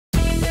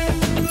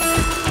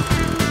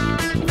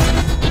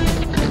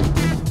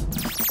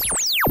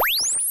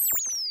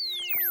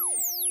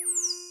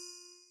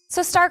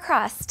So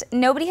Star-Crossed,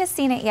 nobody has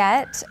seen it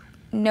yet.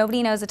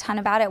 Nobody knows a ton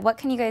about it. What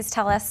can you guys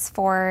tell us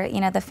for,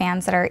 the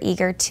fans that are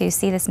eager to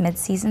see this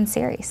mid-season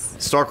series?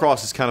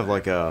 Star-Crossed is kind of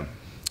like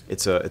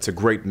it's a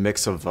great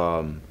mix of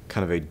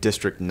kind of a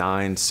District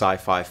 9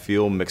 sci-fi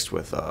feel mixed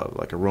with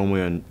like a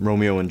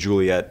Romeo and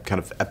Juliet kind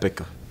of epic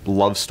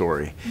love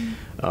story.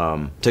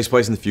 Takes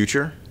place in the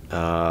future.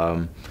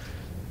 Let's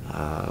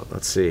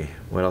see,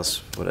 what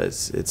else?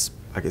 It's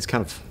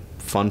kind of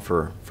fun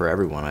for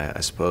everyone, I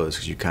suppose,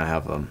 because you kind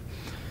of have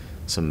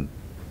some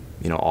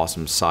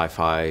awesome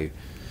sci-fi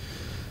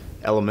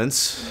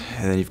elements,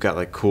 and then you've got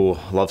like cool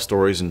love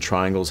stories and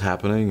triangles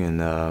happening, and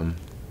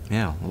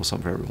yeah, a little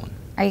something for everyone.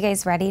 Are you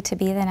guys ready to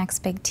be the next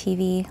big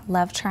TV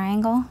love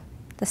triangle?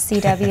 The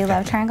CW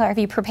love triangle? Have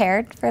you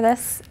prepared for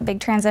this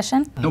big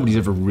transition? Nobody's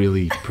ever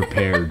really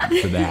prepared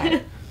for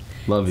that.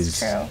 Love is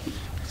true.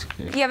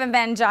 You haven't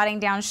been jotting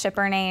down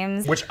shipper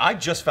names. Which I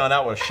just found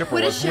out what a shipper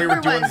was. What a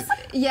shipper was.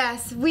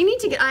 Yes, we need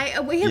to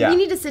get. We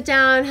need to sit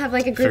down, have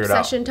like a group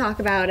session, talk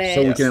about it.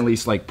 So we can at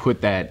least like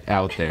put that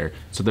out there,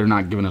 so they're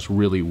not giving us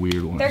really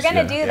weird ones. They're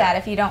gonna do that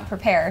if you don't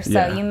prepare.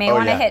 So you may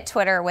want to hit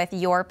Twitter with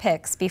your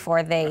picks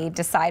before they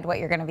decide what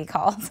you're gonna be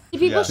called. Do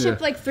people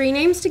ship like 3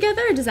 names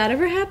together? Does that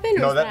ever happen? Or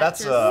no,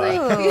 that's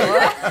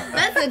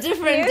that's a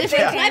different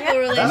type of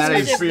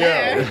relationship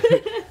there.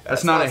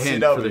 That's not a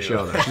hint for the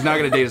show, though. She's not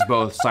gonna date us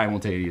both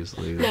simultaneously.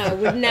 No,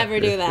 would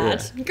never do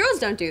that. Girls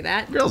don't do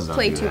that. Girls don't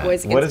play do 2 that.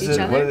 boys against each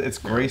other. It's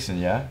Grayson,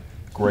 yeah?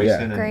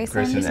 Grayson and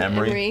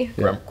Emery.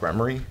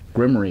 Gremory.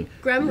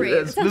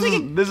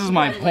 Gremory. This is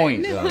my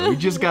point, though.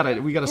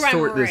 We gotta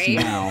sort this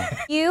now.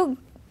 You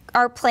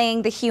are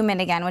playing the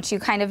human again, which you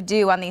kind of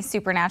do on these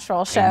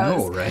supernatural shows. I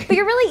know, right? But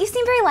you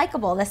seem very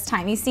likable this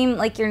time. You seem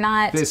like you're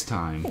not... This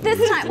time. Well,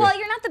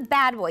 you're not the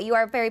bad boy. You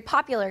are a very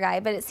popular guy,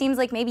 but it seems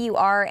like maybe you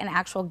are an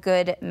actual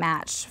good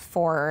match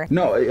for...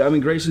 No, I mean,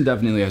 Grayson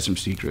definitely has some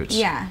secrets.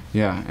 Yeah.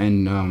 Yeah,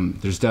 and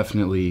there's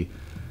definitely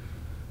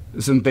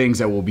some things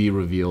that will be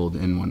revealed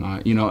and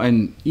whatnot.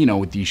 And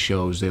with these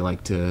shows, they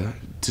like to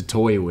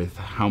toy with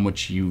how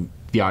much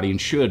the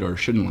audience should or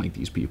shouldn't like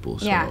these people,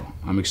 so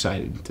I'm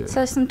excited to...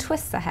 So some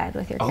twists ahead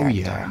with your character. Oh,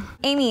 yeah.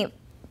 Aimee,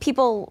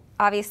 people,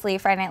 obviously,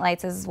 Friday Night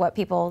Lights is what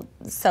people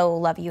so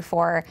love you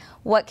for.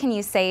 What can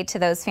you say to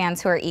those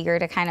fans who are eager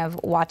to kind of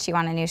watch you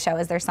on a new show?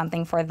 Is there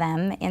something for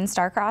them in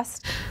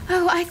Star-Crossed?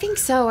 Oh, I think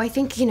so. I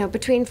think,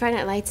 between Friday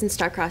Night Lights and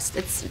Star-Crossed,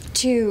 it's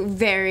 2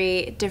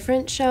 very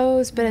different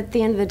shows, but at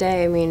the end of the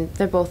day, I mean,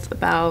 they're both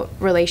about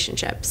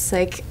relationships.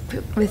 Like,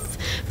 with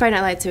Friday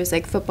Night Lights, it was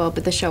like football,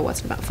 but the show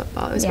wasn't about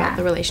football. It was about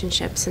the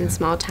relationships in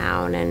small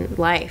town and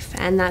life,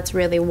 and that's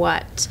really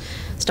what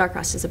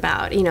Star-Crossed is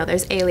about.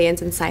 There's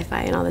aliens and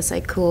sci-fi and all this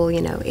like cool,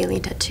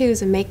 alien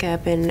tattoos and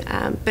makeup, and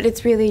but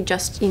it's really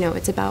just,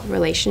 it's about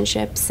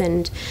relationships,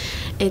 and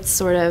it's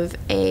sort of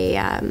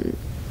a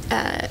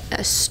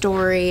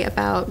story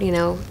about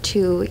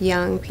 2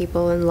 young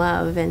people in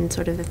love and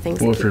sort of the things.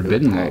 Well, that keep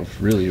forbidden them apart.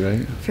 love, really,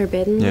 right?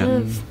 Forbidden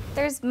love.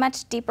 There's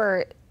much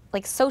deeper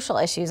like social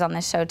issues on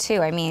this show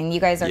too. I mean, you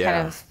guys are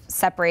kind of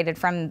separated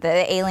from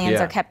the aliens,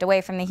 are kept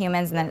away from the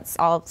humans, and then it's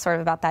all sort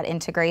of about that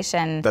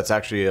integration. That's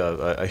actually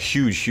a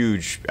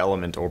huge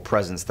element or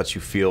presence that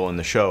you feel in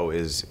the show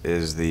is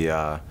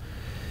the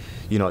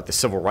like the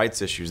civil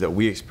rights issues that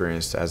we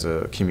experienced as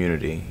a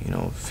community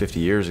 50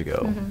 years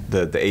ago.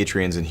 The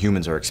Atrians and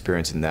humans are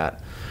experiencing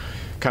that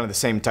kind of the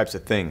same types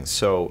of things.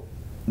 So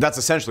that's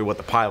essentially what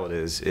the pilot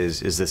is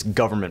this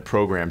government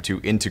program to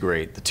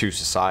integrate the 2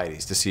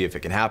 societies to see if it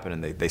can happen,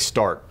 and they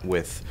start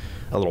with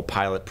a little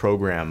pilot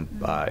program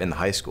in the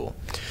high school.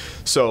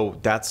 So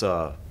that's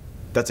a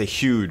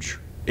huge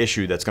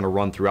issue that's going to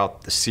run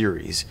throughout the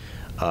series,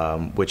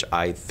 which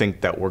I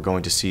think that we're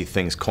going to see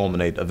things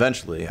culminate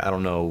eventually. I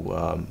don't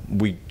know,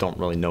 we don't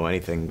really know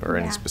anything or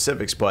any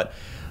specifics, but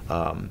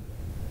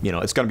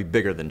it's going to be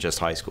bigger than just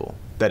high school.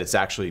 That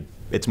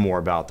it's more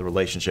about the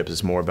relationships,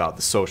 it's more about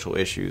the social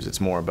issues, it's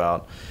more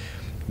about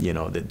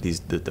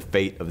the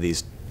fate of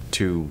these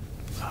 2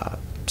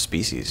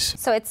 species.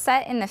 So it's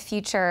set in the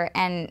future,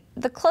 and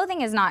the clothing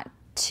is not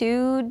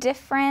too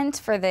different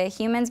for the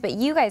humans, but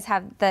you guys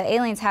the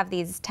aliens have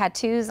these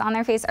tattoos on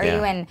their face. Are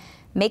you in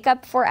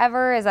makeup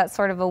forever? Is that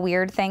sort of a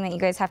weird thing that you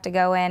guys have to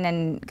go in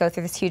and go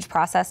through this huge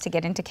process to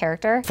get into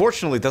character?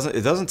 Fortunately,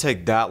 it doesn't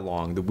take that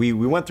long. We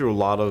went through a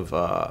lot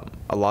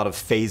of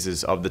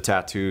phases of the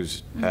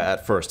tattoos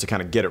at first to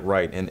kind of get it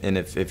right. And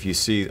if you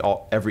see,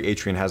 every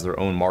Atrian has their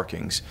own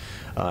markings.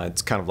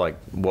 It's kind of like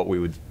what we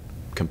would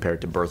compare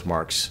to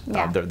birthmarks.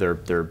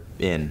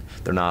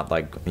 They're not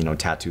like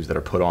tattoos that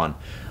are put on.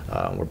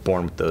 We're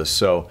born with those.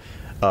 So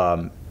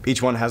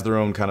each one has their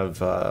own kind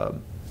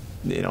of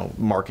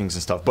markings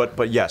and stuff.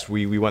 But yes,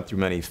 we went through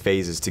many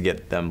phases to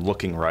get them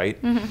looking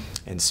right.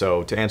 And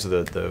so to answer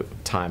the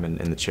time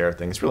in the chair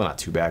thing, it's really not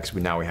too bad, because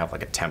now we have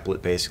like a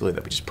template basically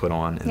that we just put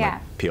on and like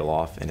peel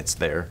off, and it's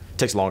there. It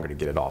takes longer to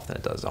get it off than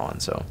it does on.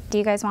 So do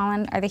you guys want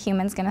one? Are the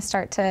humans going to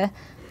start to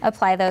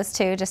apply those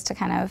too, just to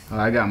kind of...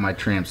 I got my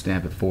tramp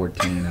stamp at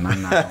 14, and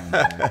I'm not going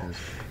back.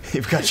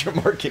 You've got your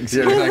markings.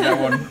 Yeah, I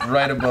got one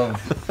right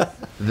above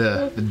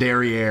the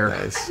derriere.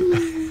 Nice.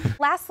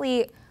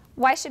 Lastly,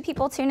 why should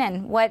people tune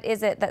in? What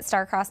is it that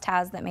Star-Crossed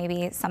has that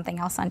maybe something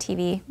else on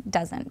TV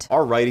doesn't?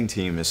 Our writing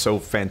team is so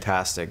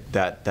fantastic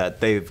that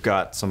they've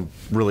got some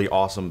really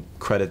awesome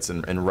credits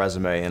and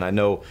resume, and I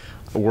know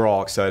we're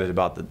all excited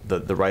about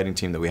the writing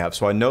team that we have.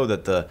 So I know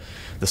that the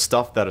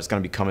stuff that is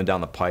going to be coming down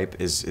the pipe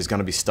is going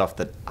to be stuff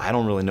that I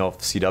don't really know if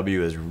the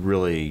CW has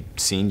really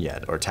seen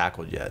yet or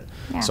tackled yet.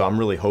 Yeah. So I'm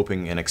really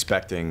hoping and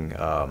expecting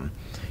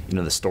you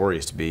know, the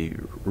stories to be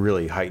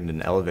really heightened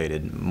and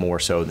elevated more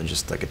so than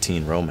just like a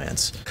teen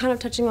romance. Kind of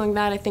touching along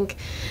that, I think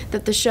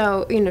that the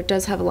show, you know,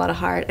 does have a lot of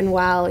heart, and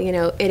while, you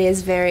know, it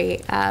is very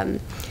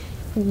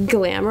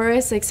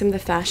glamorous, like some of the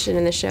fashion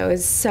in the show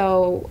is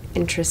so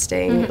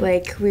interesting.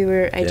 Like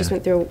I just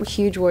went through a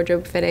huge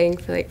wardrobe fitting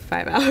for like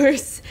 5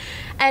 hours,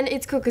 and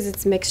it's cool because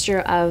it's a mixture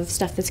of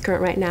stuff that's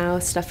current right now,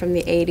 stuff from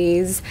the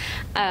 80s.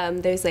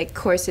 There's like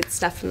corset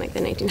stuff from like the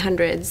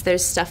 1900s.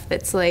 There's stuff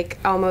that's like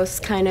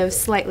almost kind of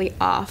slightly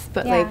off,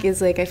 but like is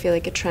like I feel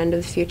like a trend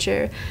of the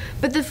future.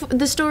 But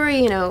the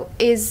story, you know,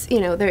 is, you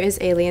know, there is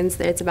aliens.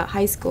 That it's about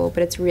high school,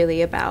 but it's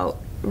really about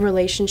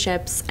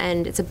relationships,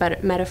 and it's a better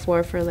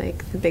metaphor for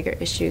like the bigger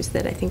issues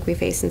that I think we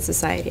face in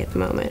society at the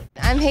moment.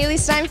 I'm Haley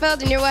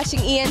Steinfeld, and you're watching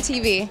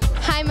ENTV.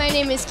 Hi, my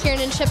name is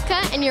Kieran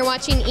Shipka, and you're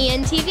watching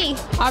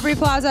ENTV. Aubrey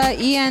Plaza,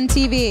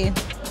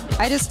 ENTV.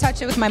 I just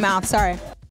touched it with my mouth, sorry.